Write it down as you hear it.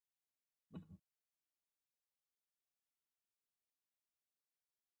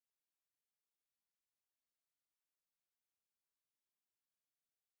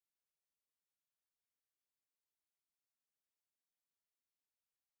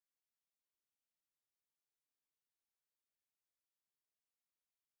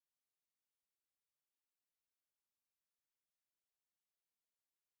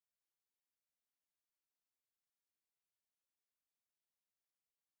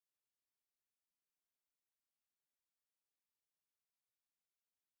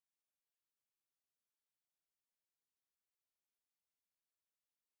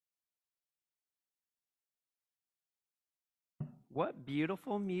What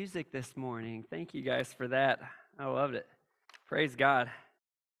beautiful music this morning. Thank you guys for that. I loved it. Praise God.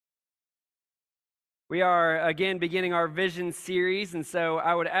 We are again beginning our vision series, and so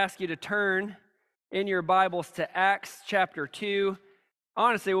I would ask you to turn in your Bibles to Acts chapter 2.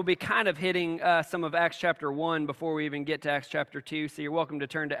 Honestly, we'll be kind of hitting some of Acts chapter 1 before we even get to Acts chapter 2, so you're welcome to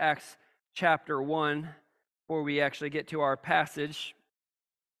turn to Acts chapter 1 before we actually get to our passage.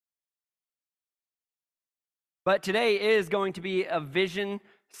 But today is going to be a vision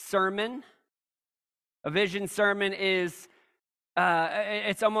sermon. A vision sermon is,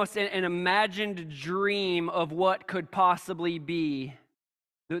 it's almost an imagined dream of what could possibly be.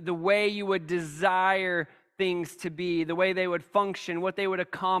 The way you would desire things to be, the way they would function, what they would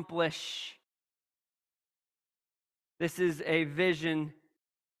accomplish. This is a vision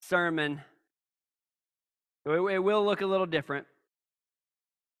sermon. So it will look a little different.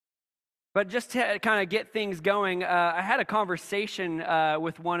 But just to kind of get things going, I had a conversation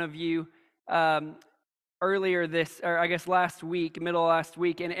with one of you earlier last week, middle of last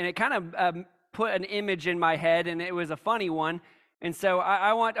week, and it kind of put an image in my head, and it was a funny one. And so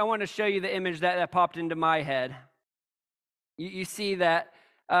I want to show you the image that popped into my head. You see that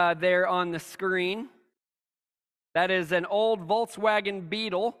there on the screen. That is an old Volkswagen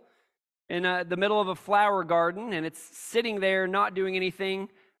Beetle in the middle of a flower garden, and it's sitting there not doing anything.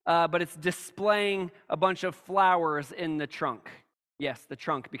 But it's displaying a bunch of flowers in the trunk. Yes, the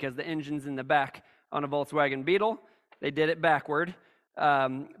trunk, because the engine's in the back on a Volkswagen Beetle. They did it backward. We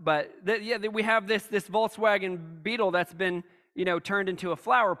have this Volkswagen Beetle that's been, turned into a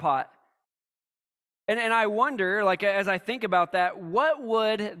flower pot. And I wonder, as I think about that, what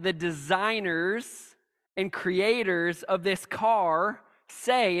would the designers and creators of this car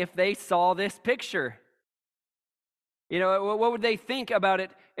say if they saw this picture? What would they think about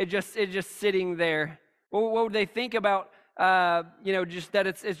it? It just sitting there. What would they think about? Just that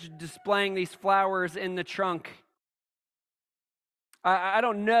it's displaying these flowers in the trunk. I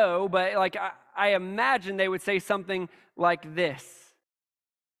don't know, but I imagine they would say something like this.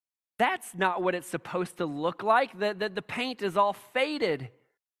 That's not what it's supposed to look like. The paint is all faded.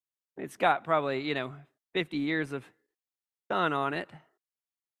 It's got probably 50 years of sun on it.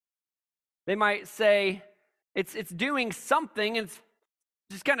 They might say it's doing something, and it's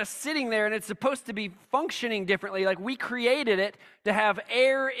just kind of sitting there, and it's supposed to be functioning differently. Like we created it to have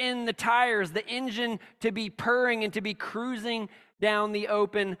air in the tires, the engine to be purring and to be cruising down the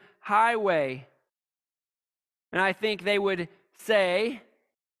open highway. And I think they would say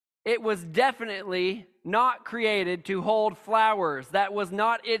it was definitely not created to hold flowers. That was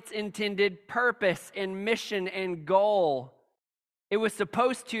not its intended purpose and mission and goal. It was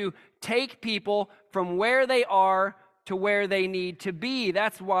supposed to take people from where they are to where they need to be.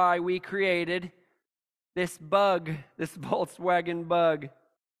 That's why we created this bug, this Volkswagen bug.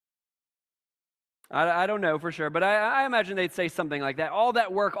 I don't know for sure, but I imagine they'd say something like that. All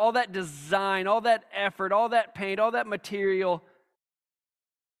that work, all that design, all that effort, all that paint, all that material,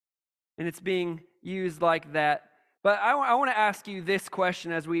 and it's being used like that. But I want to ask you this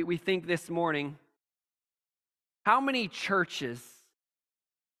question as we think this morning. How many churches,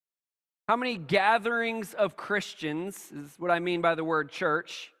 how many gatherings of Christians, is what I mean by the word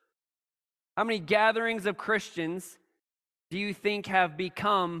church, how many gatherings of Christians do you think have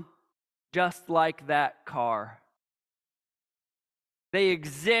become just like that car? They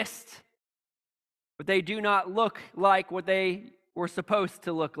exist, but they do not look like what they were supposed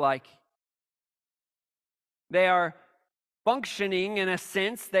to look like. They are functioning in a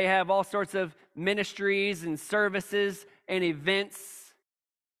sense. They have all sorts of ministries and services and events,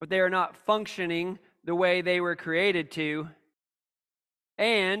 but they are not functioning the way they were created to.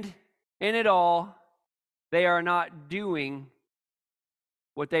 And in it all, they are not doing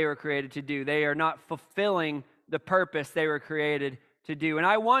what they were created to do. They are not fulfilling the purpose they were created to do. And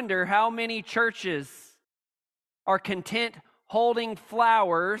I wonder how many churches are content holding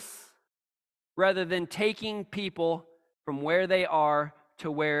flowers rather than taking people from where they are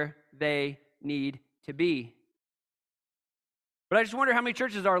to where they need to be. But I just wonder how many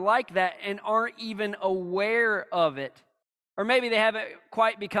churches are like that and aren't even aware of it. Or maybe they haven't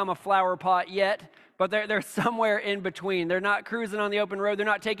quite become a flower pot yet, but they're somewhere in between. They're not cruising on the open road. They're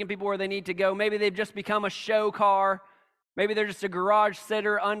not taking people where they need to go. Maybe they've just become a show car. Maybe they're just a garage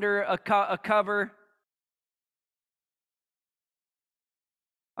sitter under a cover.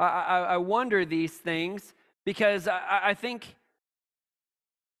 I wonder these things because I think,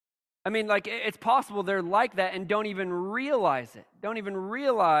 it's possible they're like that and don't even realize it. Don't even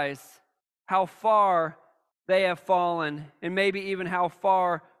realize how far they have fallen and maybe even how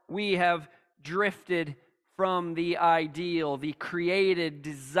far we have drifted from the ideal, the created,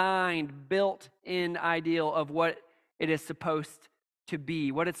 designed, built-in ideal of what it is supposed to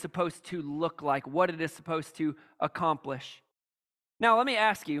be, what it's supposed to look like, what it is supposed to accomplish. Now, let me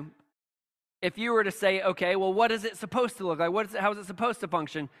ask you, if you were to say, okay, well, what is it supposed to look like? How is it supposed to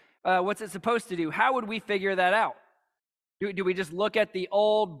function? What's it supposed to do? How would we figure that out? Do we just look at the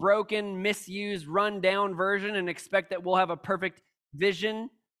old, broken, misused, run-down version and expect that we'll have a perfect vision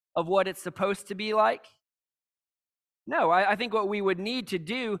of what it's supposed to be like? No, I think what we would need to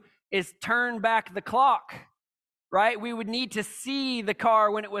do is turn back the clock, right? We would need to see the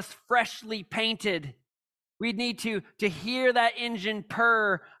car when it was freshly painted. We'd need to hear that engine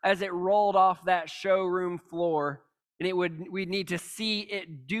purr as it rolled off that showroom floor. And we'd need to see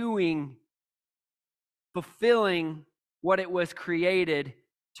it doing, fulfilling what it was created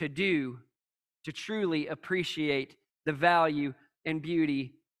to do, to truly appreciate the value and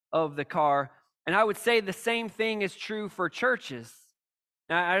beauty of the car. And I would say the same thing is true for churches.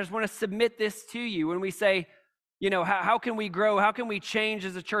 Now, I just want to submit this to you. When we say, you know, how can we grow? How can we change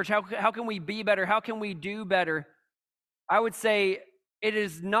as a church? How can we be better? How can we do better? I would say it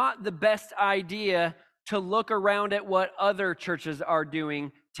is not the best idea to look around at what other churches are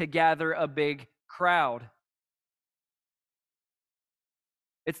doing to gather a big crowd.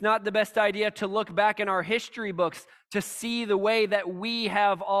 It's not the best idea to look back in our history books to see the way that we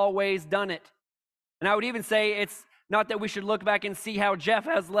have always done it. And I would even say it's not that we should look back and see how Jeff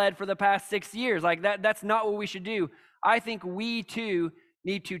has led for the past 6 years. Like that's not what we should do. I think we too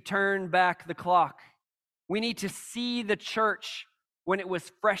need to turn back the clock. We need to see the church when it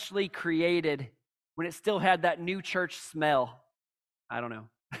was freshly created, when it still had that new church smell. I don't know.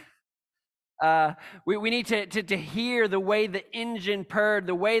 We need to hear the way the engine purred,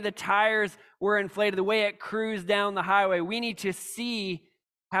 the way the tires were inflated, the way it cruised down the highway. We need to see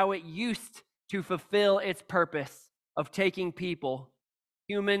how it used to fulfill its purpose of taking people,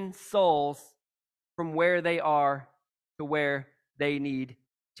 human souls, from where they are to where they need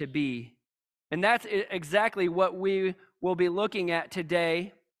to be. And that's exactly what we will be looking at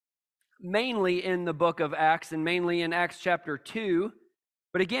today, mainly in the book of Acts and mainly in Acts chapter 2.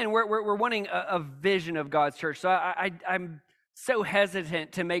 But again, we're wanting a vision of God's church. So I'm so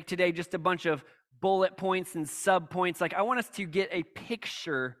hesitant to make today just a bunch of bullet points and sub-points. Like, I want us to get a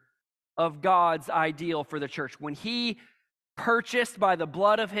picture of God's ideal for the church. When he purchased by the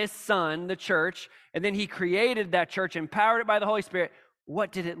blood of his son, the church, and then he created that church, empowered it by the Holy Spirit,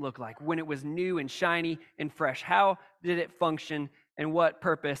 what did it look like when it was new and shiny and fresh? How did it function, and what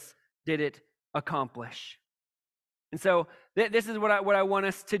purpose did it accomplish? And so this is what I want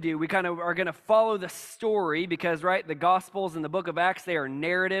us to do. We kind of are going to follow the story because, right, the Gospels and the book of Acts, they are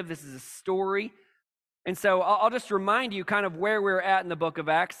narrative. This is a story. And so I'll just remind you kind of where we're at in the book of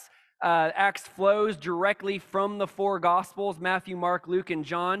Acts. Acts flows directly from the 4 Gospels, Matthew, Mark, Luke, and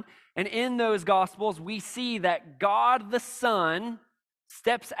John. And in those Gospels, we see that God the Son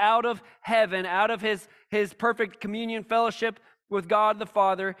steps out of heaven, out of his perfect communion fellowship with God the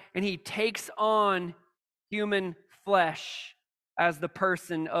Father, and he takes on human flesh as the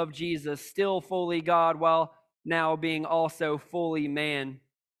person of Jesus, still fully God while now being also fully man.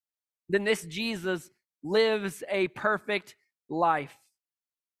 Then this Jesus lives a perfect life,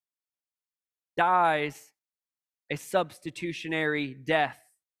 dies a substitutionary death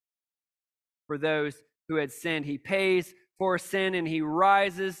for those who had sinned. He pays for sin and he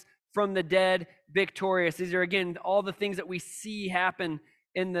rises from the dead victorious. These are, again, all the things that we see happen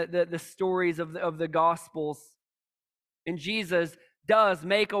in the stories of the Gospels. And Jesus does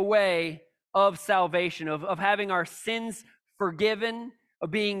make a way of salvation, of having our sins forgiven, of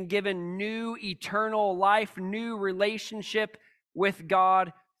being given new eternal life, new relationship with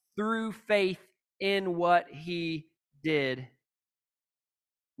God through faith in what he did.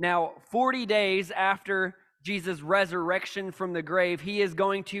 Now, 40 days after Jesus' resurrection from the grave, he is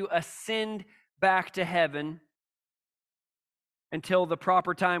going to ascend back to heaven until the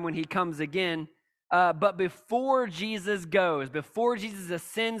proper time when he comes again. But before Jesus goes, before Jesus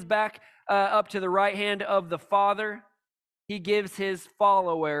ascends back up to the right hand of the Father, he gives his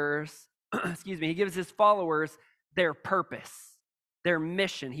followers, he gives his followers their purpose, their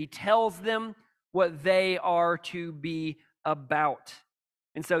mission. He tells them what they are to be about.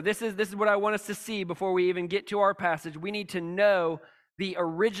 And so this is what I want us to see before we even get to our passage. We need to know the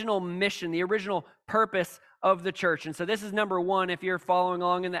original mission, the original purpose of the church. And so this is number 1, if you're following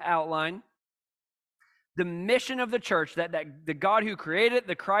along in the outline. The mission of the church, that the God who created it,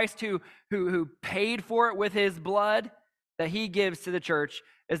 the Christ who paid for it with his blood, that he gives to the church,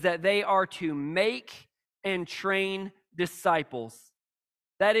 is that they are to make and train disciples.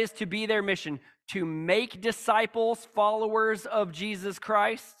 That is to be their mission, to make disciples, followers of Jesus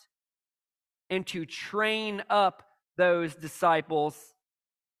Christ, and to train up those disciples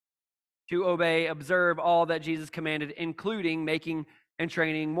to obey, observe all that Jesus commanded, including making and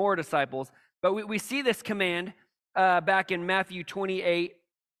training more disciples. But we see this command back in Matthew 28,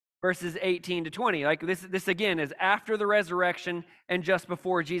 verses 18 to 20. Like this again is after the resurrection and just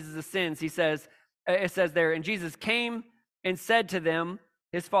before Jesus ascends. It says there, and Jesus came and said to them,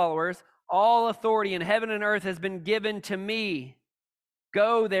 his followers, all authority in heaven and earth has been given to me.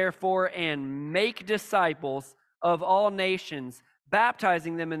 Go therefore and make disciples of all nations,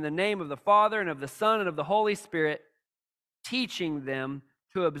 baptizing them in the name of the Father and of the Son and of the Holy Spirit, teaching them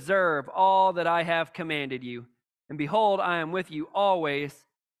to observe all that I have commanded you. And behold, I am with you always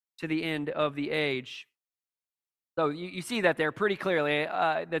to the end of the age. So you see that there pretty clearly,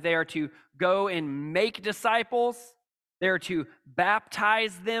 that they are to go and make disciples. They are to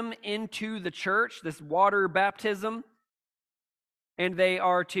baptize them into the church, this water baptism. And they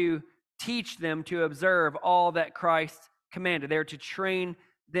are to teach them to observe all that Christ commanded. They are to train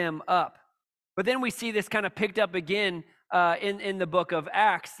them up. But then we see this kind of picked up again in the book of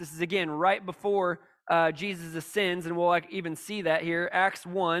Acts. This is again right before Jesus ascends, and we'll even see that here. Acts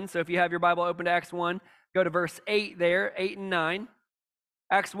 1. So if you have your Bible open to Acts 1, go to verse 8 there, 8 and 9.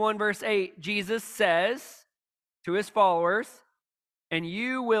 Acts 1, verse 8, Jesus says to his followers, and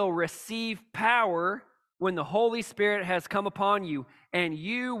you will receive power when the Holy Spirit has come upon you, and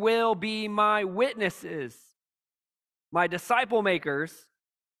you will be my witnesses, my disciple makers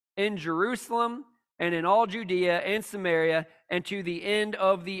in Jerusalem and in all Judea and Samaria and to the end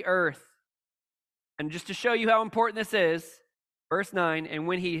of the earth. And just to show you how important this is, verse 9, and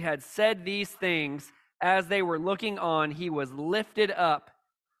when he had said these things, as they were looking on, he was lifted up,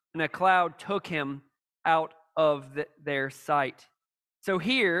 and a cloud took him out of their sight. So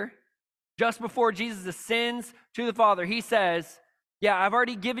here, just before Jesus ascends to the Father, he says, yeah, I've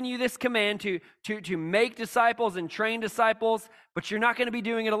already given you this command to make disciples and train disciples, but you're not going to be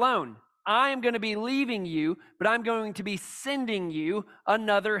doing it alone. I am going to be leaving you, but I'm going to be sending you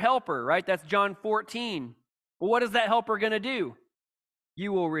another helper, right? That's John 14. Well, what is that helper going to do?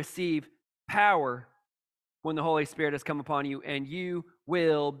 You will receive power when the Holy Spirit has come upon you, and you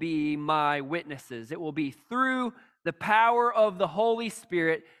will be my witnesses. It will be through the power of the Holy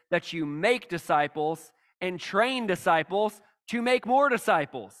Spirit that you make disciples and train disciples to make more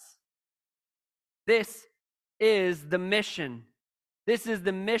disciples. This is the mission. This is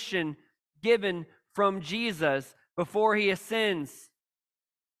the mission given from Jesus before he ascends.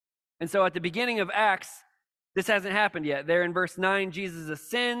 And so at the beginning of Acts, this hasn't happened yet. There in verse 9, Jesus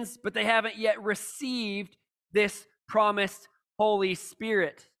ascends, but they haven't yet received this promised Holy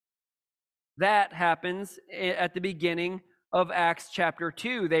Spirit. That happens at the beginning of Acts chapter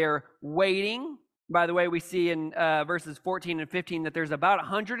 2. They are waiting. By the way, we see in verses 14 and 15 that there's about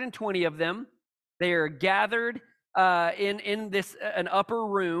 120 of them. They are gathered in this an upper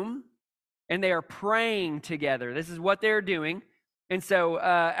room, and they are praying together. This is what they're doing. And so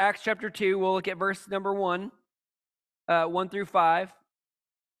Acts chapter 2, we'll look at verse number 1, 1 through 5.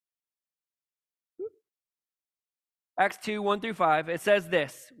 Acts 2, 1 through 5, it says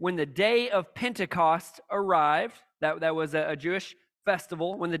this: when the day of Pentecost arrived, that was a Jewish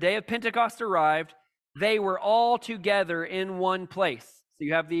festival, when the day of Pentecost arrived, they were all together in one place. So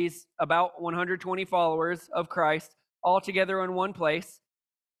you have these about 120 followers of Christ all together in one place.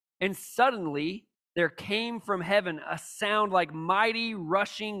 And suddenly there came from heaven a sound like mighty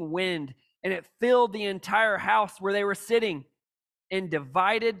rushing wind, and it filled the entire house where they were sitting. And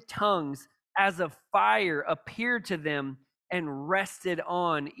divided tongues as of fire appeared to them and rested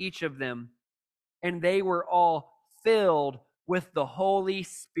on each of them. And they were all filled with the Holy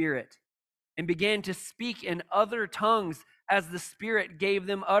Spirit and began to speak in other tongues as the Spirit gave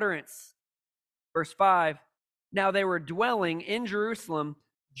them utterance. Verse 5, now they were dwelling in Jerusalem,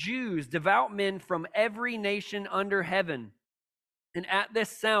 Jews, devout men from every nation under heaven. And at this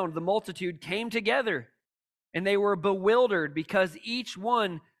sound, the multitude came together, and they were bewildered because each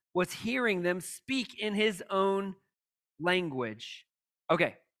one was hearing them speak in his own language.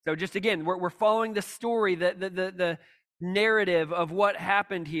 Okay, so just again, we're following the story, the narrative of what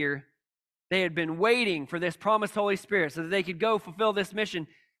happened here. They had been waiting for this promised Holy Spirit so that they could go fulfill this mission.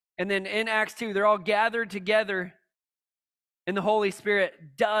 And then in Acts 2, they're all gathered together, and the Holy Spirit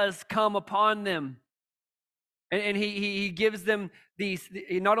does come upon them. And he gives them these,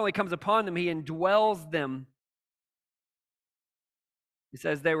 he not only comes upon them, he indwells them. He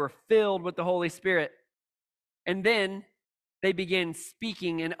says they were filled with the Holy Spirit. And then they begin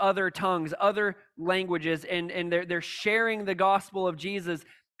speaking in other tongues, other languages, and they're sharing the gospel of Jesus.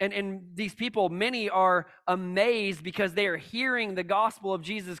 And these people, many are amazed because they are hearing the gospel of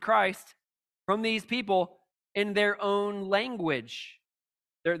Jesus Christ from these people in their own language.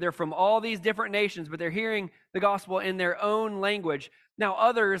 They're from all these different nations, but they're hearing the gospel in their own language. Now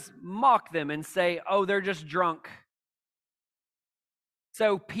others mock them and say, oh, they're just drunk.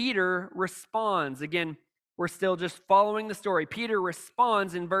 So Peter responds. Again, we're still just following the story. Peter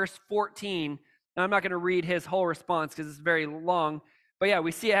responds in verse 14. Now, I'm not going to read his whole response because it's very long. But yeah,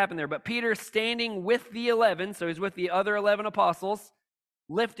 we see it happen there. But Peter, standing with the 11, so he's with the other 11 apostles,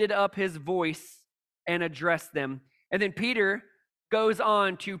 lifted up his voice and addressed them. And then Peter goes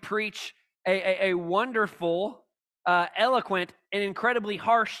on to preach a wonderful, eloquent, and incredibly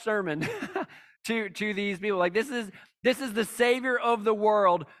harsh sermon to these people. Like, this is the Savior of the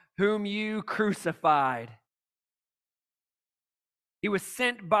world whom you crucified. He was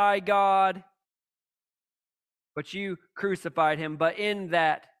sent by God, but you crucified him. But in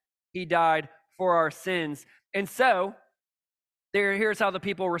that, he died for our sins. And so, here's how the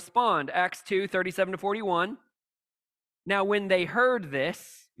people respond. Acts 2, 37-41. Now, when they heard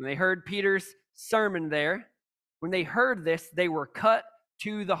this, when they heard Peter's sermon there, when they heard this, they were cut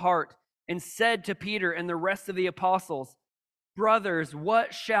to the heart and said to Peter and the rest of the apostles, brothers,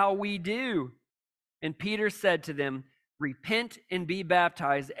 what shall we do? And Peter said to them, repent and be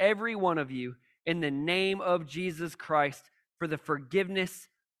baptized, every one of you, in the name of Jesus Christ for the forgiveness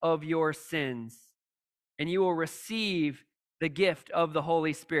of your sins, and you will receive the gift of the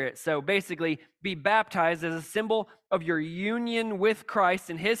Holy Spirit. So basically, be baptized as a symbol of your union with Christ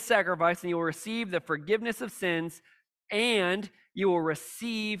and his sacrifice, and you will receive the forgiveness of sins, and you will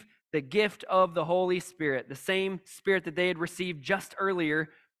receive the gift of the Holy Spirit, the same Spirit that they had received just earlier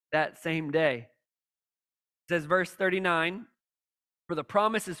that same day. It says, verse 39, for the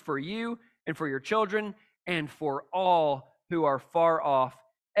promise is for you and for your children and for all who are far off,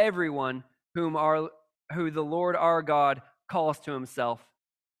 everyone who the Lord our God calls to himself.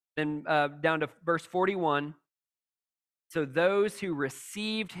 Then down to verse 41. So those who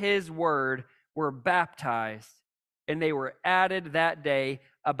received his word were baptized, and they were added that day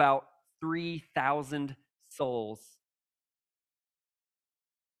about 3,000 souls.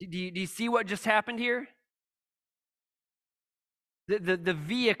 Do you see what just happened here? The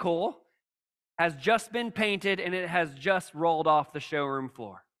vehicle has just been painted and it has just rolled off the showroom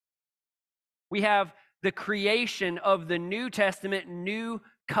floor. We have the creation of the New Testament, New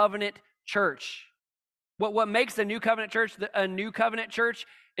Covenant church. What makes a New Covenant church a New Covenant church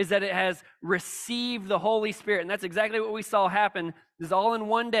is that it has received the Holy Spirit. And that's exactly what we saw happen. This is all in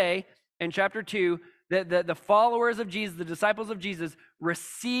one day in chapter 2. The followers of Jesus, the disciples of Jesus,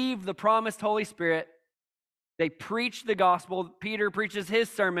 received the promised Holy Spirit. They preached the gospel. Peter preaches his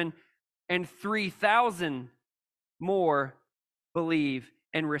sermon, and 3,000 more believe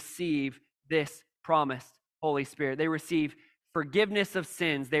and receive this promised Holy Spirit. They receive forgiveness of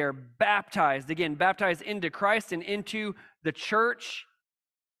sins. They are baptized, again, baptized into Christ and into the church.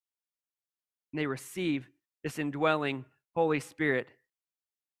 And they receive this indwelling Holy Spirit.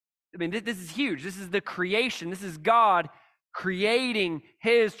 I mean, this is huge. This is the creation. This is God creating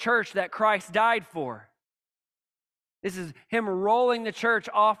his church that Christ died for. This is him rolling the church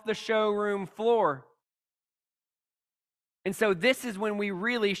off the showroom floor. And so this is when we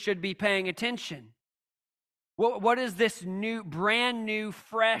really should be paying attention. What is this new, brand new,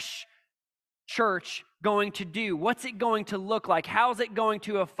 fresh church going to do? What's it going to look like? How's it going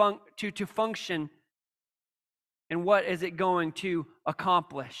to function? And what is it going to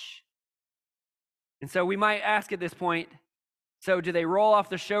accomplish? And so we might ask at this point, so do they roll off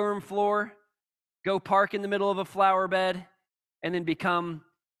the showroom floor, go park in the middle of a flower bed, and then become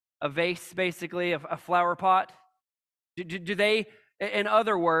a vase, basically, a flower pot? Do they, in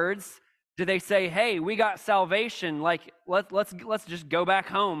other words, do they say, hey, we got salvation, like let's just go back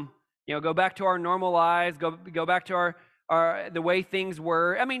home, go back to our normal lives, go back to our the way things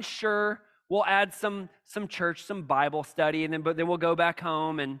were? I mean, sure, we'll add some church, some Bible study, but then we'll go back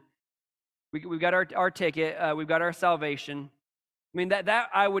home and we've got our ticket, we've got our salvation. I mean, that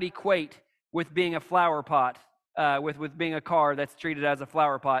I would equate with being a flower pot, with being a car that's treated as a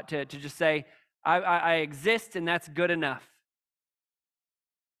flower pot, to just say, I exist and that's good enough.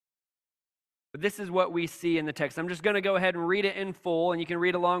 But this is what we see in the text. I'm just going to go ahead and read it in full, and you can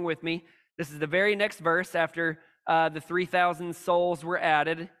read along with me. This is the very next verse after the 3,000 souls were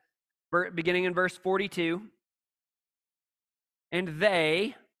added, beginning in verse 42. And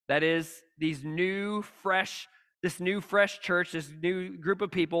they, that is, this new fresh church, this new group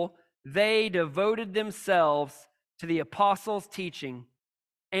of people, they devoted themselves to the apostles' teaching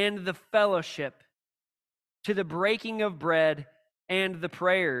and the fellowship, to the breaking of bread and the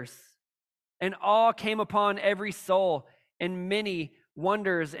prayers. And awe came upon every soul, and many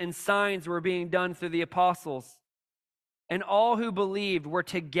wonders and signs were being done through the apostles. And all who believed were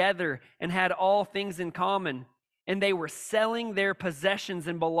together and had all things in common. And they were selling their possessions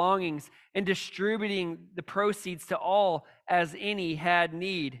and belongings and distributing the proceeds to all as any had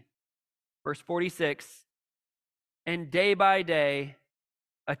need. Verse 46, and day by day,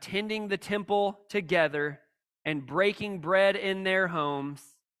 attending the temple together and breaking bread in their homes.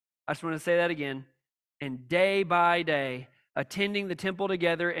 I just want to say that again. And day by day, attending the temple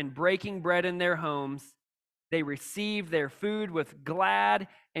together and breaking bread in their homes, they received their food with glad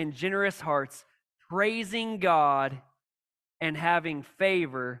and generous hearts, praising God and having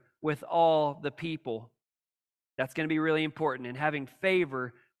favor with all the people. That's going to be really important, and having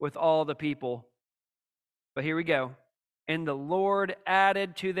favor with all the people. But here we go. And the Lord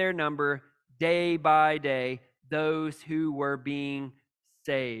added to their number day by day those who were being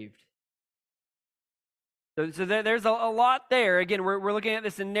saved. So there's a lot there. Again, we're looking at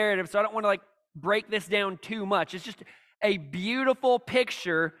this in narrative, so I don't want to break this down too much. It's just a beautiful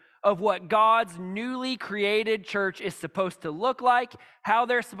picture of what God's newly created church is supposed to look like, how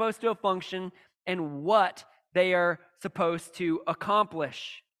they're supposed to function, and what they are supposed to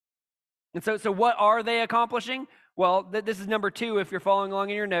accomplish. And so what are they accomplishing? Well, this is number 2 if you're following along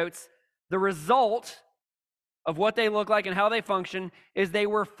in your notes. The result of what they look like and how they function is they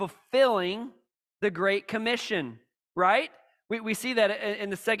were fulfilling the Great Commission, right? We see that in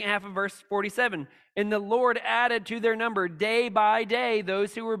the second half of verse 47. And the Lord added to their number day by day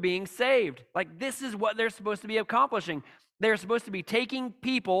those who were being saved. This is what they're supposed to be accomplishing. They're supposed to be taking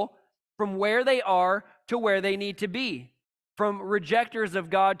people from where they are to where they need to be. From rejectors of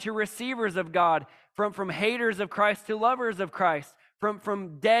God to receivers of God. From haters of Christ to lovers of Christ.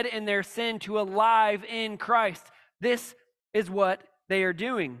 From dead in their sin to alive in Christ. This is what they are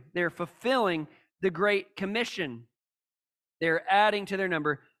doing. They're fulfilling the Great Commission. They're adding to their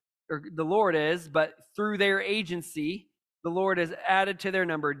number, or the Lord is, but through their agency, the Lord has added to their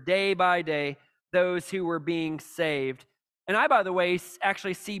number day by day those who were being saved. And I, by the way,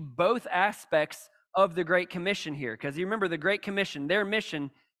 actually see both aspects of the Great Commission here, because you remember the Great Commission, their mission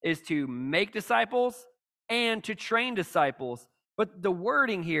is to make disciples and to train disciples. But the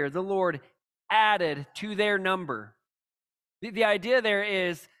wording here, the Lord added to their number. The idea there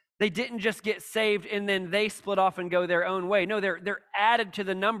is they didn't just get saved and then they split off and go their own way. No, they're added to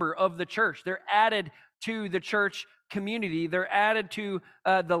the number of the church. They're added to the church community. They're added to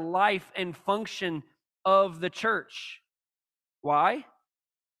the life and function of the church. Why?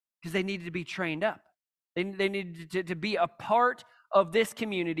 Because they needed to be trained up. They needed to be a part of this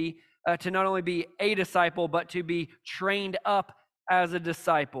community, to not only be a disciple, but to be trained up as a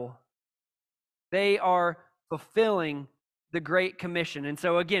disciple. They are fulfilling the Great Commission. And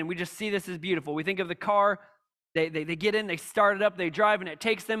so again, we just see this as beautiful. We think of the car, they get in, they start it up, they drive, and it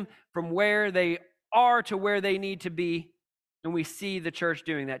takes them from where they are to where they need to be. And we see the church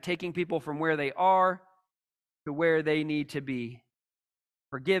doing that, taking people from where they are to where they need to be,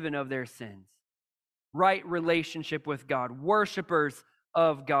 forgiven of their sins, right relationship with God, worshipers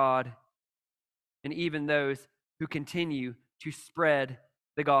of God, and even those who continue to spread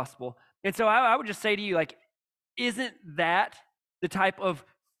the gospel. And so I would just say to you, isn't that the type of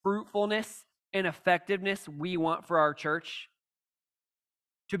fruitfulness and effectiveness we want for our church?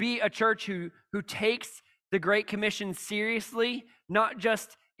 To be a church who takes the Great Commission seriously, not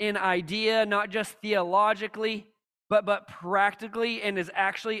just in idea, not just theologically, but practically, and is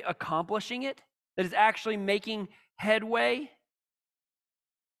actually accomplishing it, that is actually making headway.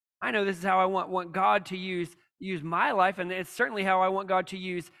 I know this is how I want God to use my life, and it's certainly how I want God to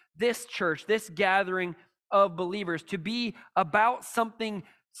use this church, this gathering of believers, to be about something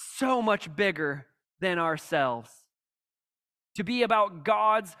so much bigger than ourselves. To be about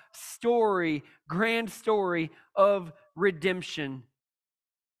God's story, grand story of redemption.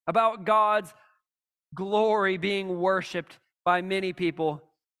 About God's glory being worshiped by many people,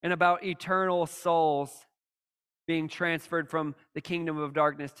 and about eternal souls being transferred from the kingdom of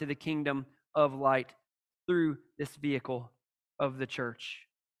darkness to the kingdom of light through this vehicle of the church.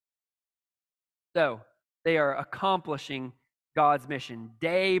 So, they are accomplishing God's mission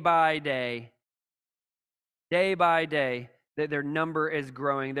day by day. Day by day, that their number is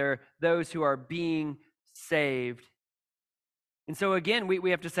growing. They're those who are being saved. And so again,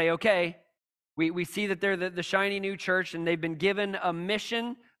 we have to say, okay, we see that they're the shiny new church, and they've been given a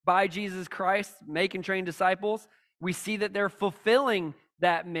mission by Jesus Christ, make and train disciples. We see that they're fulfilling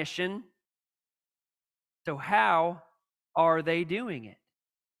that mission. So how are they doing it?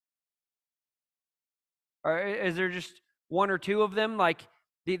 Or is there just one or two of them. Like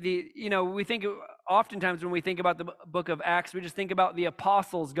we think oftentimes when we think about the book of Acts, we just think about the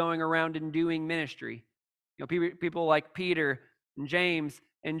apostles going around and doing ministry. People like Peter and James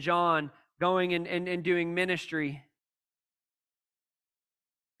and John going and doing ministry.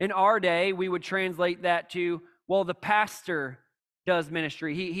 In our day, we would translate that to, well, the pastor does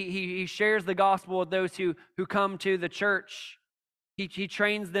ministry. He shares the gospel with those who come to the church. He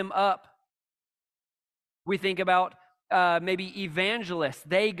trains them up. We think about maybe evangelists.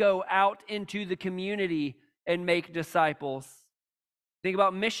 They go out into the community and make disciples. Think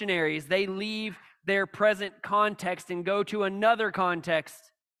about missionaries. They leave their present context and go to another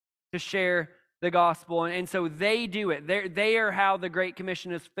context to share the gospel. And so they do it. They are how the Great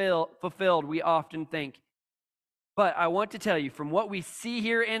Commission is fulfilled, we often think. But I want to tell you, from what we see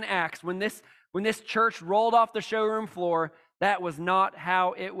here in Acts, when this church rolled off the showroom floor, that was not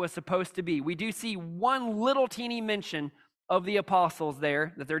how it was supposed to be. We do see one little teeny mention of the apostles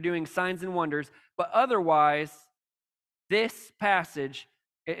there, that they're doing signs and wonders, but otherwise, this passage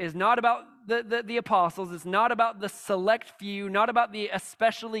is not about the apostles. It's not about the select few, not about the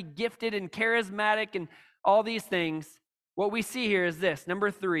especially gifted and charismatic and all these things. What we see here is this.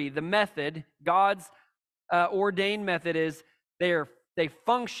 Number 3, the method, God's ordained method, is they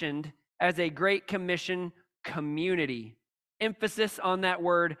functioned as a Great Commission community. Emphasis on that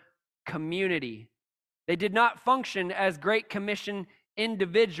word, community. They did not function as Great Commission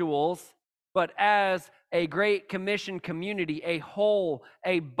individuals, but as a Great Commission community, a whole,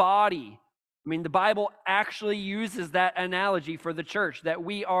 a body. I mean, the Bible actually uses that analogy for the church, that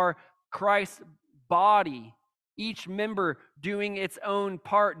we are Christ's body, each member doing its own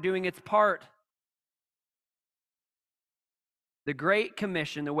part, doing its part. The Great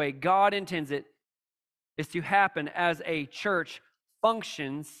Commission, the way God intends it, is to happen as a church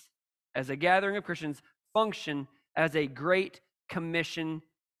functions, as a gathering of Christians, function as a Great Commission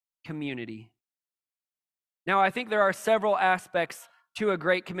community. Now, I think there are several aspects to a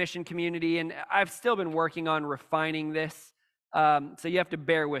Great Commission community, and I've still been working on refining this, so you have to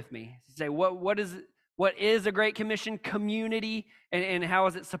bear with me. Say, what is a Great Commission community, and how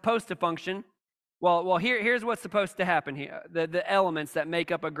is it supposed to function? Well, here's what's supposed to happen here, the elements that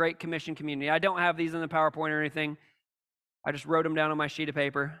make up a Great Commission community. I don't have these in the PowerPoint or anything. I just wrote them down on my sheet of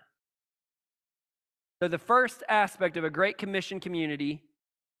paper. So the first aspect of a Great Commission community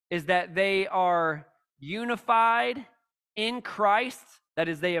is that they are unified in Christ. That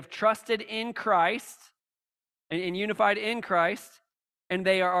is, they have trusted in Christ and unified in Christ, and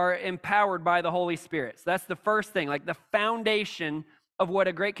they are empowered by the Holy Spirit. So that's the first thing, like the foundation of what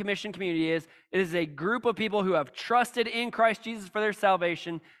a Great Commission community is. It is a group of people who have trusted in Christ Jesus for their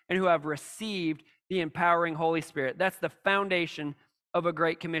salvation and who have received the empowering Holy Spirit. That's the foundation of a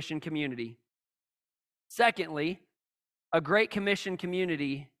Great Commission community. Secondly, a Great Commission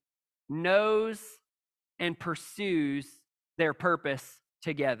community knows and pursues their purpose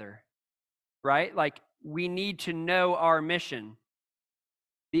together, right? Like, we need to know our mission.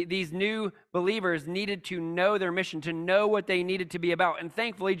 These new believers needed to know their mission, to know what they needed to be about. And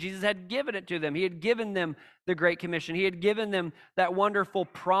thankfully, Jesus had given it to them. He had given them the Great Commission. He had given them that wonderful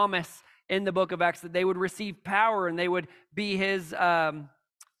promise in the book of Acts that they would receive power and they would be his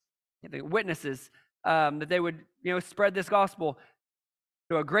witnesses, that they would spread this gospel.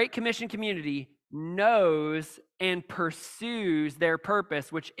 So a Great Commission community knows and pursues their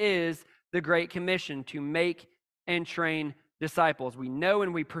purpose, which is the Great Commission, to make and train disciples. We know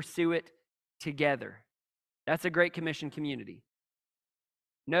and we pursue it together. That's a Great Commission community.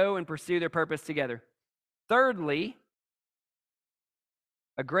 Know and pursue their purpose together. Thirdly,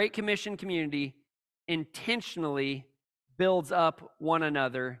 a Great Commission community intentionally builds up one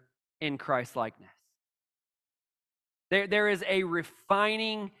another in Christ-likeness. There is a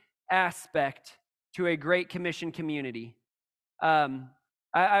refining aspect to a Great Commission community. I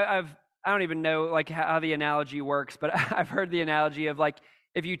don't even know like how the analogy works, but I've heard the analogy of like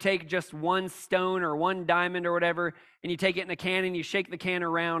if you take just one stone or one diamond or whatever, and you take it in a can and you shake the can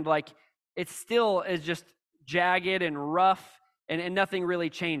around, like it still is just jagged and rough, and nothing really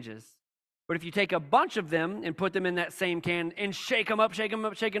changes. But if you take a bunch of them and put them in that same can and shake them up,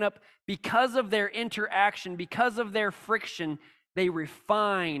 because of their interaction, because of their friction, they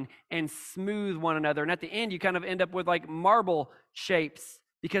refine and smooth one another. And at the end, you kind of end up with like marble shapes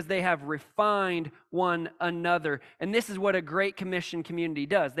because they have refined one another. And this is what a Great Commission community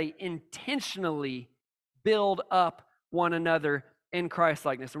does. They intentionally build up one another in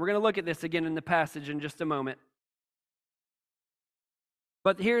Christ-likeness. And we're going to look at this again in the passage in just a moment.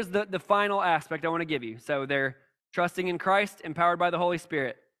 But here's the final aspect I want to give you. So they're trusting in Christ, empowered by the Holy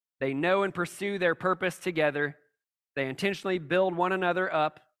Spirit. They know and pursue their purpose together. They intentionally build one another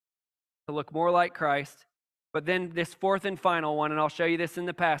up to look more like Christ. But then this fourth and final one, and I'll show you this in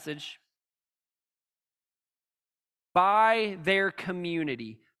the passage. By their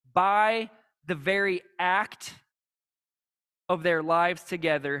community, by the very act of their lives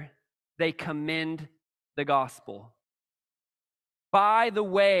together, they commend the gospel. By the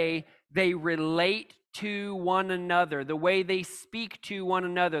way they relate to one another, the way they speak to one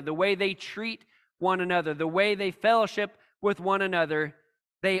another, the way they treat one another, the way they fellowship with one another,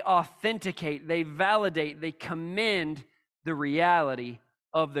 they authenticate, they validate, they commend the reality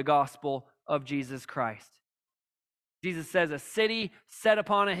of the gospel of Jesus Christ. Jesus says a city set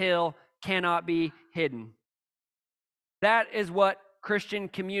upon a hill cannot be hidden. That is what Christian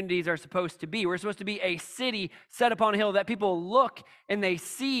communities are supposed to be. We're supposed to be a city set upon a hill that people look and they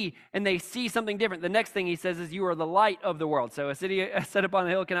see something different. The next thing he says is you are the light of the world. So a city set upon a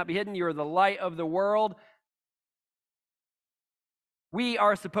hill cannot be hidden. You are the light of the world. We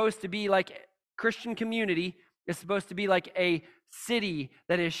are supposed to be like Christian community is supposed to be like a city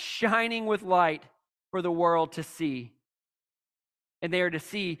that is shining with light for the world to see. And they are to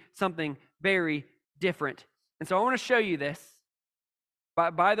see something very different. And so I want to show you this.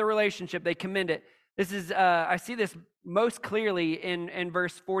 By the relationship, they commend it. This is, I see this most clearly in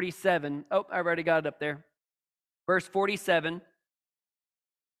verse 47. Oh, I've already got it up there. Verse 47.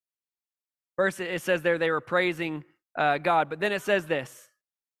 First, it says there they were praising God. But then it says this.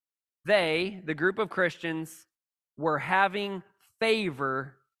 They, the group of Christians, were having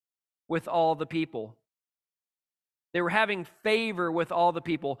favor with all the people. They were having favor with all the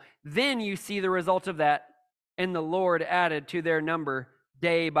people. Then you see the result of that. And the Lord added to their number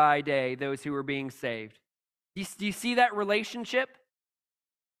day by day those who were being saved. Do you see that relationship?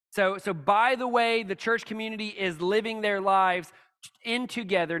 So by the way the church community is living their lives in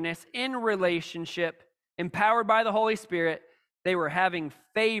togetherness, in relationship, empowered by the Holy Spirit, they were having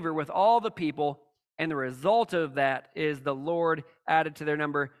favor with all the people. And the result of that is the Lord added to their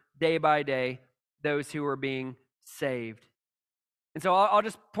number day by day those who were being saved. And so I'll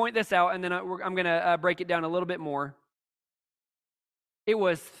just point this out, and then I'm going to break it down a little bit more. It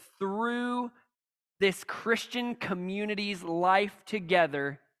was through this Christian community's life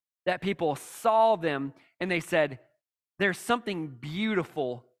together that people saw them, and they said, there's something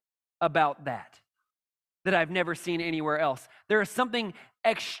beautiful about that I've never seen anywhere else. There is something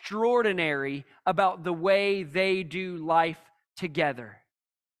extraordinary about the way they do life together.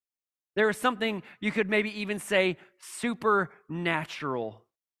 There is something, you could maybe even say, supernatural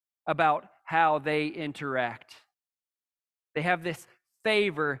about how they interact. They have this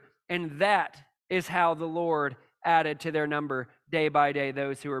favor, and that is how the Lord added to their number day by day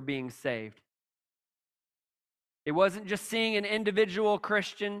those who are being saved. It wasn't just seeing an individual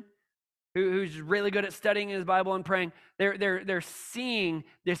Christian who's really good at studying his Bible and praying. They're seeing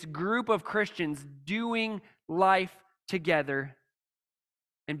this group of Christians doing life together.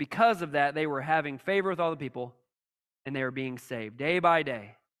 And because of that, they were having favor with all the people, and they were being saved day by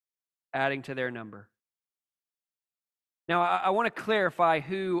day, adding to their number. Now, I want to clarify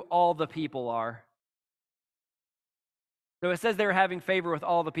who all the people are. So it says they were having favor with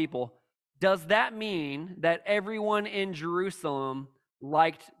all the people. Does that mean that everyone in Jerusalem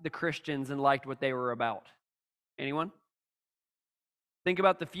liked the Christians and liked what they were about? Anyone? Think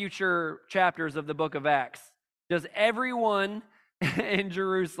about the future chapters of the book of Acts. Does everyone in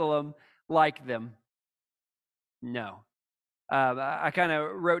Jerusalem like them? No. I kind of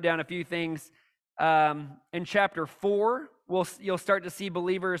wrote down a few things. In chapter 4, you'll start to see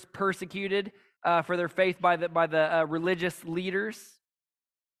believers persecuted for their faith by the religious leaders.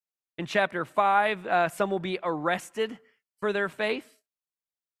 In chapter 5, some will be arrested for their faith.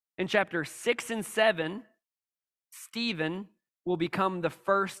 In chapter 6 and 7, Stephen will become the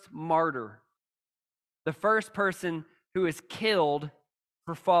first martyr, the first person who is killed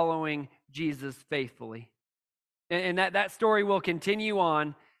for following Jesus faithfully. And that story will continue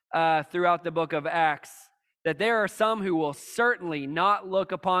on throughout the book of Acts, that there are some who will certainly not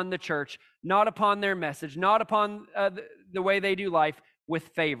look upon the church, not upon their message, not upon the way they do life with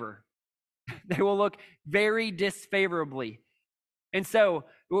favor. They will look very disfavorably. And so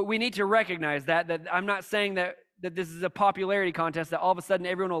we need to recognize that I'm not saying that this is a popularity contest, that all of a sudden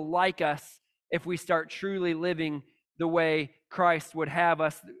everyone will like us if we start truly living the way Christ would have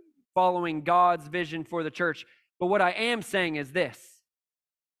us, following God's vision for the church. But what I am saying is this,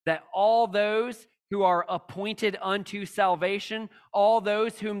 that all those who are appointed unto salvation, all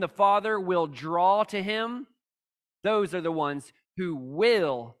those whom the Father will draw to him, those are the ones who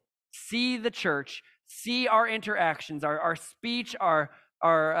will see the church, see our interactions, our speech, our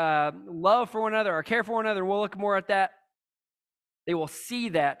our love for one another, our care for one another, and we'll look more at that. They will see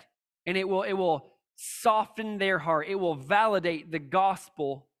that, and it will soften their heart. It will validate the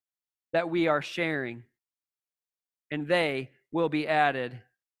gospel that we are sharing, and they will be added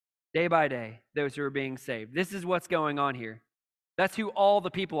day by day, those who are being saved. This is what's going on here. That's who all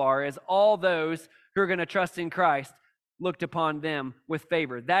the people are, as all those who are going to trust in Christ looked upon them with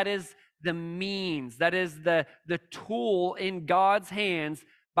favor. That is the means, that is the tool in God's hands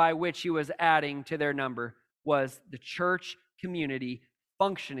by which he was adding to their number, was the church community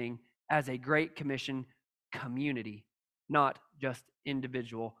functioning as a Great Commission community, not just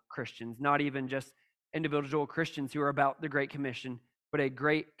individual Christians, not even just individual Christians who are about the Great Commission, but a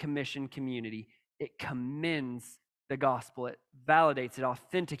Great Commission community. It commends the gospel. It validates, it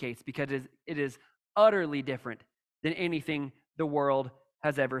authenticates, because it is utterly different than anything the world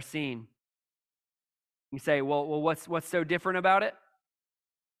has ever seen. You say, well, what's so different about it?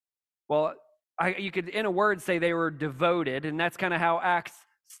 Well, you could, in a word, say they were devoted, and that's kind of how Acts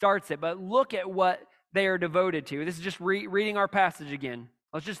starts it. But look at what they are devoted to. This is just reading our passage again.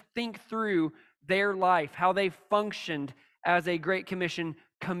 Let's just think through their life, how they functioned as a Great Commission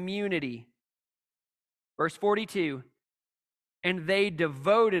community. Verse 42, and they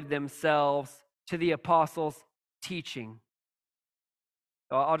devoted themselves to the apostles' teaching.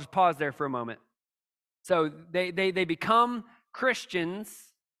 So I'll just pause there for a moment. So they become Christians,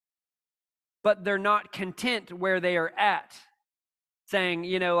 but they're not content where they are at. Saying,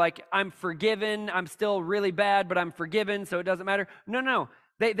 like, I'm forgiven, I'm still really bad, but I'm forgiven, so it doesn't matter. No.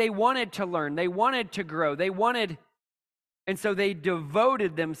 They wanted to learn, they wanted to grow, and so they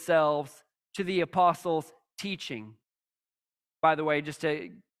devoted themselves to the apostles' teaching. By the way, just to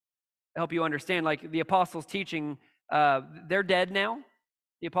help you understand, like the apostles' teaching, they're dead now,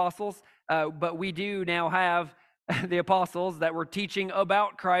 the apostles, but we do now have the apostles that were teaching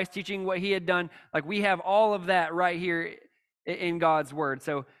about Christ, teaching what he had done. Like, we have all of that right here in God's word.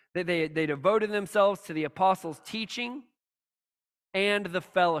 So they devoted themselves to the apostles' teaching and the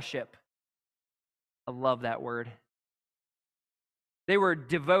fellowship. I love that word. They were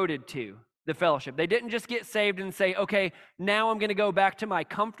devoted to the fellowship. They didn't just get saved and say, okay, now I'm going to go back to my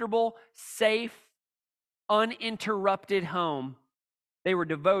comfortable, safe, uninterrupted home. They were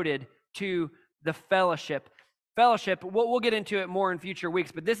devoted to the fellowship. Fellowship, we'll get into it more in future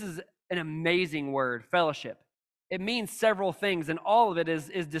weeks, but this is an amazing word, fellowship. It means several things, and all of it is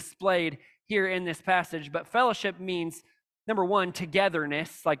displayed here in this passage. But fellowship means, number one,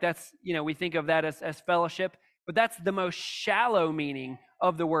 togetherness. Like, that's, we think of that as fellowship, but that's the most shallow meaning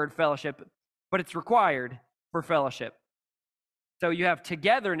of the word fellowship, but it's required for fellowship. So you have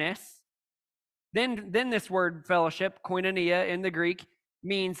togetherness. Then this word fellowship, koinonia in the Greek,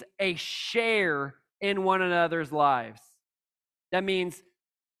 means a share in one another's lives. That means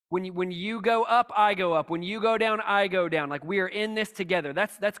when you go up, I go up. When you go down, I go down. Like, we are in this together.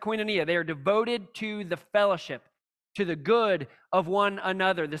 That's koinonia. They are devoted to the fellowship, to the good of one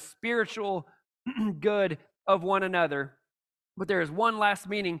another, the spiritual good of one another. But there is one last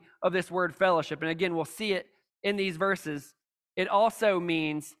meaning of this word fellowship. And again, we'll see it in these verses. It also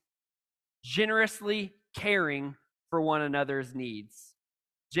means generously caring for one another's needs.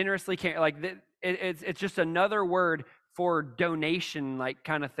 Generously caring, like it's just another word for donation, like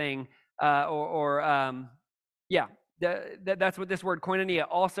kind of thing, that's what this word koinonia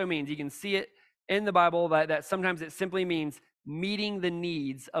also means. You can see it in the Bible that sometimes it simply means meeting the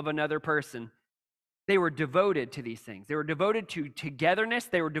needs of another person. They were devoted to these things. They were devoted to togetherness.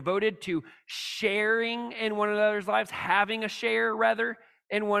 They were devoted to sharing in one another's lives, having a share rather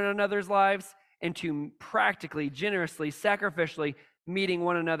in one another's lives, and to practically, generously, sacrificially meeting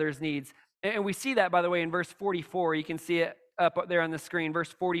one another's needs. And we see that, by the way, in verse 44. You can see it up there on the screen.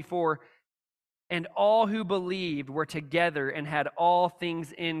 Verse 44, and all who believed were together and had all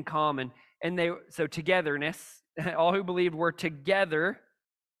things in common. So togetherness, all who believed were together.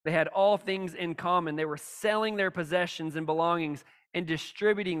 They had all things in common. They were selling their possessions and belongings and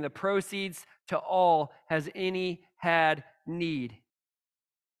distributing the proceeds to all as any had need.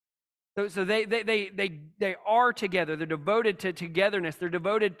 So they are together. They're devoted to togetherness. They're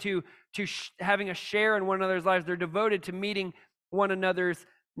devoted to having a share in one another's lives. They're devoted to meeting one another's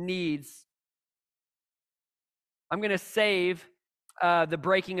needs. I'm going to save the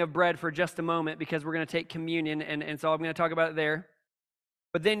breaking of bread for just a moment because we're going to take communion, and so I'm going to talk about it there.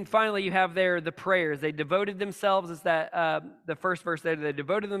 But then finally you have there the prayers. They devoted themselves, is that the first verse there, they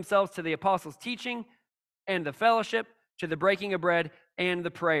devoted themselves to the apostles' teaching and the fellowship, to the breaking of bread and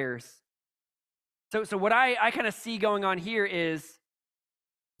the prayers. So what I kind of see going on here is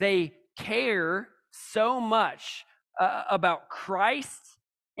they care so much about Christ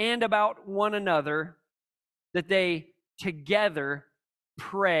and about one another, that they together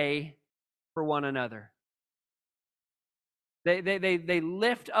pray for one another. They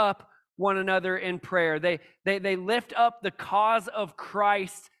lift up one another in prayer. They lift up the cause of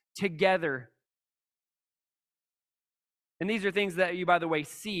Christ together. And these are things that you, by the way,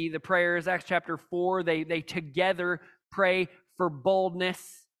 see. The prayers, Acts chapter 4, they together pray for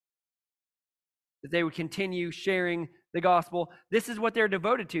boldness, that they would continue sharing the gospel. This is what they're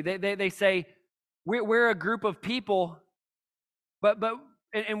devoted to. They say, we're a group of people,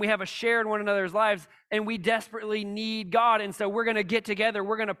 and we have a share in one another's lives, and we desperately need God. And so we're going to get together.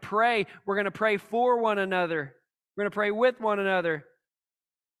 We're going to pray. We're going to pray for one another. We're going to pray with one another.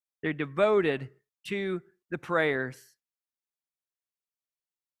 They're devoted to the prayers.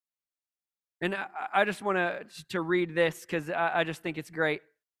 And I just want to read this because I just think it's great.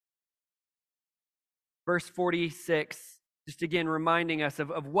 Verse 46, just again reminding us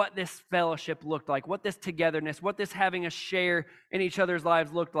of what this fellowship looked like, what this togetherness, what this having a share in each other's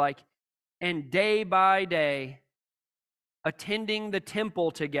lives looked like. And day by day, attending the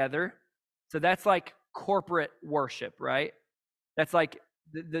temple together. So that's like corporate worship, right? That's like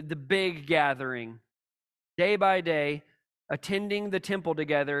the big gathering. Day by day, attending the temple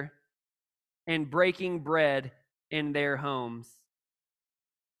together and breaking bread in their homes.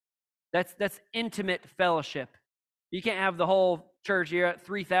 That's intimate fellowship. You can't have the whole church, you're at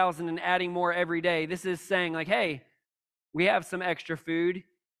 3,000 and adding more every day. This is saying like, hey, we have some extra food.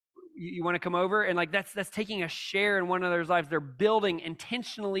 You want to come over? And like that's taking a share in one another's lives. They're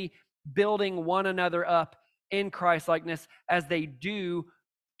intentionally building one another up in Christ-likeness as they do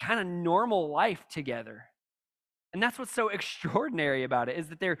kind of normal life together. And that's what's so extraordinary about it, is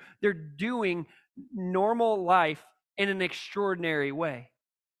that they're doing normal life in an extraordinary way.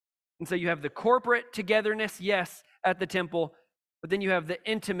 And so you have the corporate togetherness, yes, at the temple, but then you have the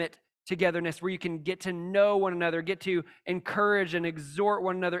intimate togetherness where you can get to know one another, get to encourage and exhort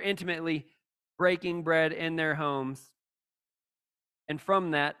one another intimately, breaking bread in their homes. And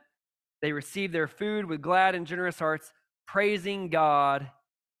from that, they receive their food with glad and generous hearts, praising God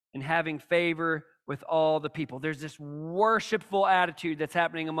and having favor with all the people. There's this worshipful attitude that's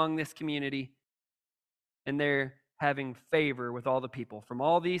happening among this community, and they're having favor with all the people. From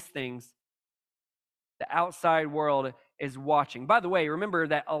all these things, the outside world is watching. By the way, remember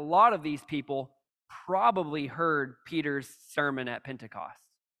that a lot of these people probably heard Peter's sermon at Pentecost.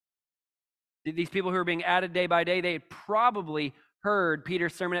 These people who are being added day by day, they had probably heard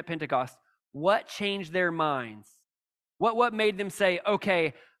Peter's sermon at Pentecost. What changed their minds? What made them say,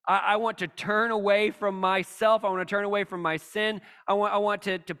 okay, I want to turn away from myself. I want to turn away from my sin. I want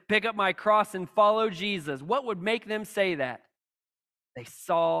to pick up my cross and follow Jesus. What would make them say that? They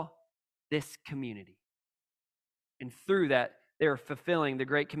saw this community. And through that, they were fulfilling the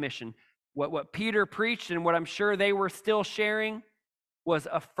Great Commission. What Peter preached and what I'm sure they were still sharing was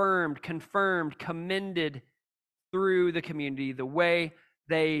affirmed, confirmed, commended through the community, the way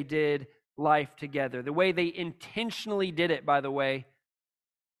they did life together, the way they intentionally did it, by the way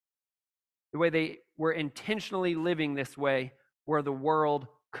they were intentionally living this way where the world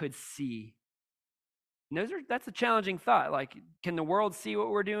could see. And that's a challenging thought. Like, can the world see what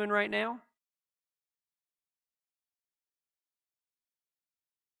we're doing right now?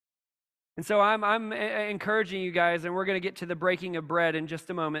 And so I'm encouraging you guys, and we're going to get to the breaking of bread in just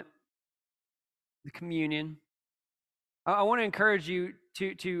a moment, the communion. I want to encourage you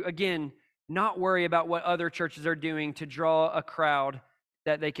to again, not worry about what other churches are doing to draw a crowd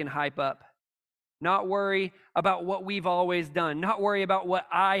that they can hype up. Not worry about what we've always done. Not worry about what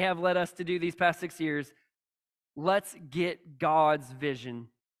I have led us to do these past 6 years. Let's get God's vision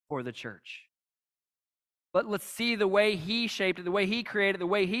for the church. Let's see the way He shaped it, the way He created it, the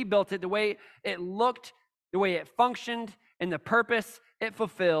way He built it, the way it looked, the way it functioned, and the purpose it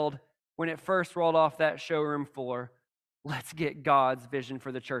fulfilled when it first rolled off that showroom floor. Let's get God's vision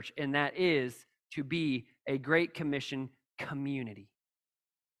for the church, and that is to be a Great Commission community.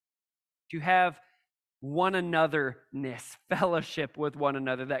 To have one anotherness, fellowship with one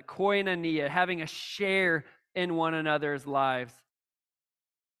another, that koinonia, having a share in one another's lives.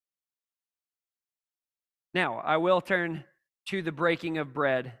 Now, I will turn to the breaking of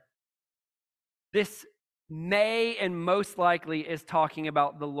bread. This may and most likely is talking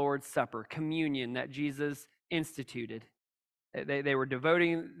about the Lord's Supper, communion that Jesus instituted. They were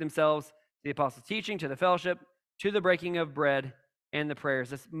devoting themselves to the apostles' teaching, to the fellowship, to the breaking of bread, and the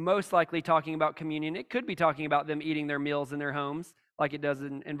prayers. It's most likely talking about communion. It could be talking about them eating their meals in their homes, like it does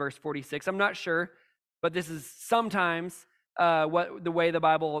in verse 46. I'm not sure, but this is sometimes the way the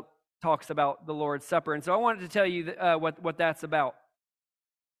Bible talks about the Lord's Supper. And so I wanted to tell you what that's about.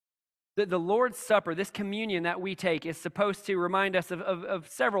 The Lord's Supper, this communion that we take, is supposed to remind us of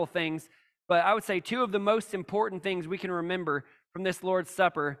several things, but I would say two of the most important things we can remember from this Lord's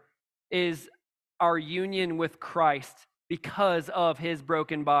Supper is our union with Christ because of his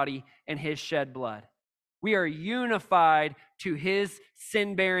broken body and his shed blood. We are unified to his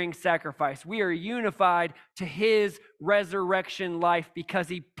sin-bearing sacrifice. We are unified to his resurrection life because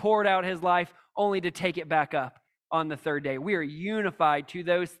he poured out his life only to take it back up on the third day. We are unified to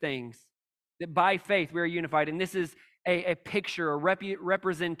those things. That by faith we are unified. And this is a picture, a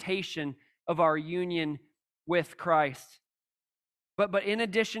representation of our union with Christ. But in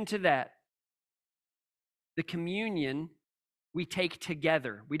addition to that, the communion we take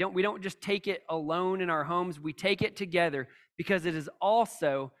together. We don't just take it alone in our homes. We take it together because it is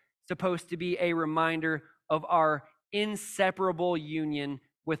also supposed to be a reminder of our inseparable union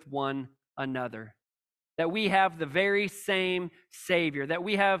with one another. That we have the very same Savior, that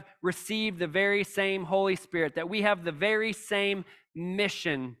we have received the very same Holy Spirit, that we have the very same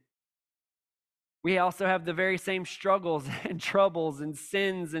mission. We also have the very same struggles and troubles and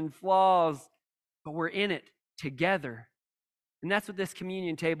sins and flaws, but we're in it together. And that's what this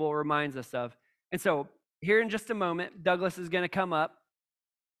communion table reminds us of. And so here in just a moment, Douglas is going to come up,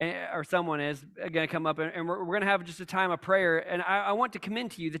 or someone is going to come up, and we're going to have just a time of prayer. And I want to commend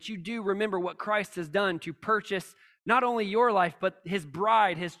to you that you do remember what Christ has done to purchase not only your life, but his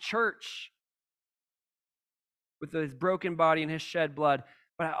bride, his church, with his broken body and his shed blood.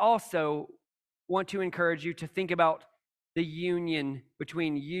 But I also want to encourage you to think about the union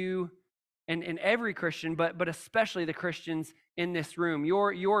between you and every Christian, but especially the Christians in this room,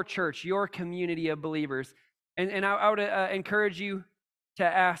 your church, your community of believers. And I would encourage you to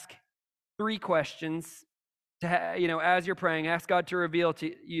ask 3 questions as you're praying. Ask God to reveal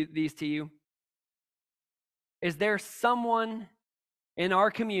these to you. Is there someone in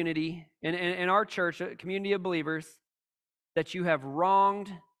our community, in our church, a community of believers, that you have wronged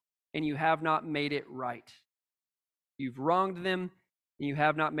and you have not made it right? You've wronged them and you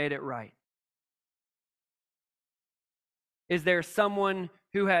have not made it right. Is there someone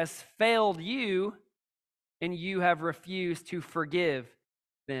who has failed you and you have refused to forgive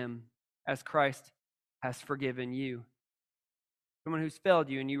them as Christ has forgiven you? Someone who's failed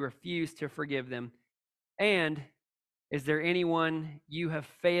you and you refuse to forgive them. And is there anyone you have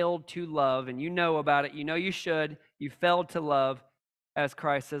failed to love and you know about it, you know you should, you failed to love as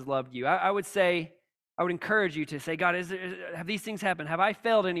Christ has loved you? I would encourage you to say, God, have these things happened? Have I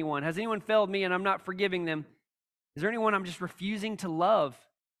failed anyone? Has anyone failed me and I'm not forgiving them? Is there anyone I'm just refusing to love?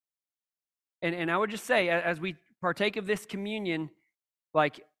 And I would just say, as we partake of this communion,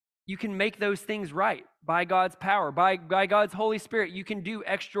 like, you can make those things right by God's power, by God's Holy Spirit. You can do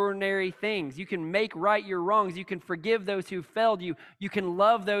extraordinary things. You can make right your wrongs. You can forgive those who failed you. You can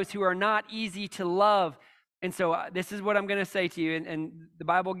love those who are not easy to love. And so this is what I'm going to say to you, and the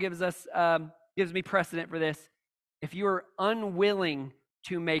Bible gives me precedent for this. If you are unwilling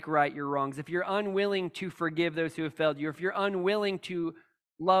to make right your wrongs, if you're unwilling to forgive those who have failed you, if you're unwilling to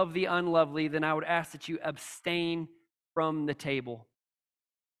love the unlovely, then I would ask that you abstain from the table.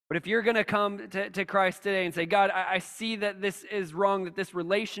 But if you're going to come to Christ today and say, God, I see that this is wrong, that this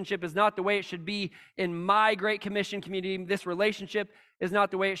relationship is not the way it should be in my Great Commission community, this relationship is not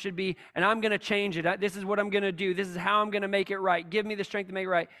the way it should be, and I'm going to change it. This is what I'm going to do. This is how I'm going to make it right. Give me the strength to make it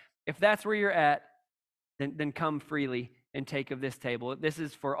right. If that's where you're at, then come freely and take of this table. This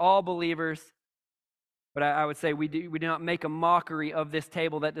is for all believers, but I would say we do not make a mockery of this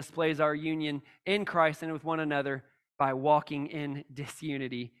table that displays our union in Christ and with one another by walking in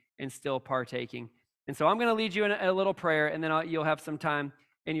disunity and still partaking. And so I'm going to lead you in a little prayer, and then you'll have some time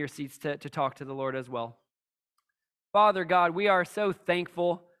in your seats to talk to the Lord as well. Father God, we are so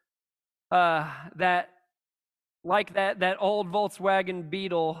thankful that, like that old Volkswagen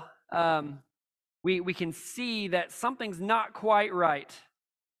Beetle, we can see that something's not quite right,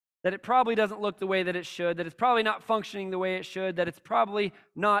 that it probably doesn't look the way that it should, that it's probably not functioning the way it should, that it's probably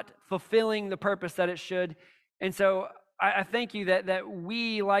not fulfilling the purpose that it should. And so I thank you that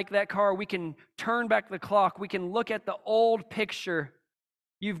we, like that car, we can turn back the clock. We can look at the old picture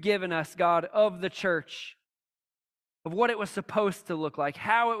you've given us, God, of the church, of what it was supposed to look like,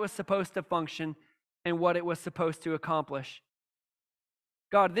 how it was supposed to function, and what it was supposed to accomplish.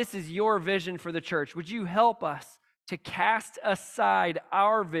 God, this is your vision for the church. Would you help us to cast aside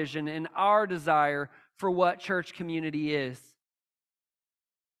our vision and our desire for what church community is?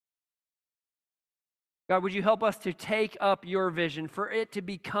 God, would you help us to take up your vision, for it to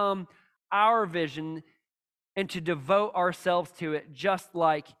become our vision, and to devote ourselves to it just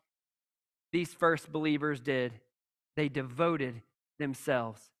like these first believers did. They devoted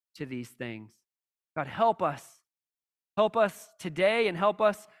themselves to these things. God, help us. Help us today and help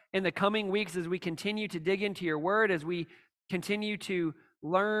us in the coming weeks as we continue to dig into your word, as we continue to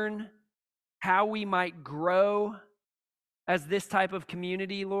learn how we might grow as this type of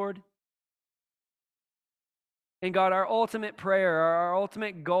community, Lord. And God, our ultimate prayer, our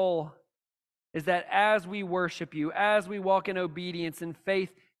ultimate goal is that as we worship you, as we walk in obedience and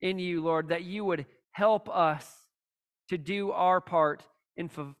faith in you, Lord, that you would help us to do our part in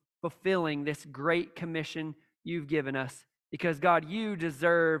fulfilling this great commission you've given us. Because, God, you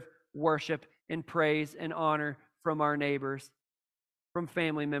deserve worship and praise and honor from our neighbors, from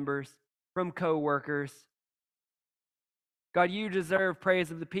family members, from co-workers. God, you deserve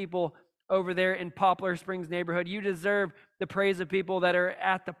praise of the people over there in Poplar Springs neighborhood. You deserve the praise of people that are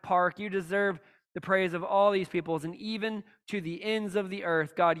at the park. You deserve the praise of all these peoples, and even to the ends of the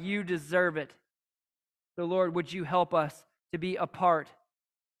earth. God, you deserve it. So, Lord, would you help us to be a part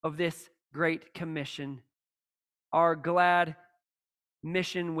of this great commission, our glad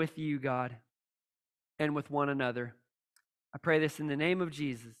mission with you, God, and with one another. I pray this in the name of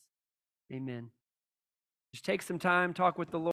Jesus. Amen. Just take some time, talk with the Lord.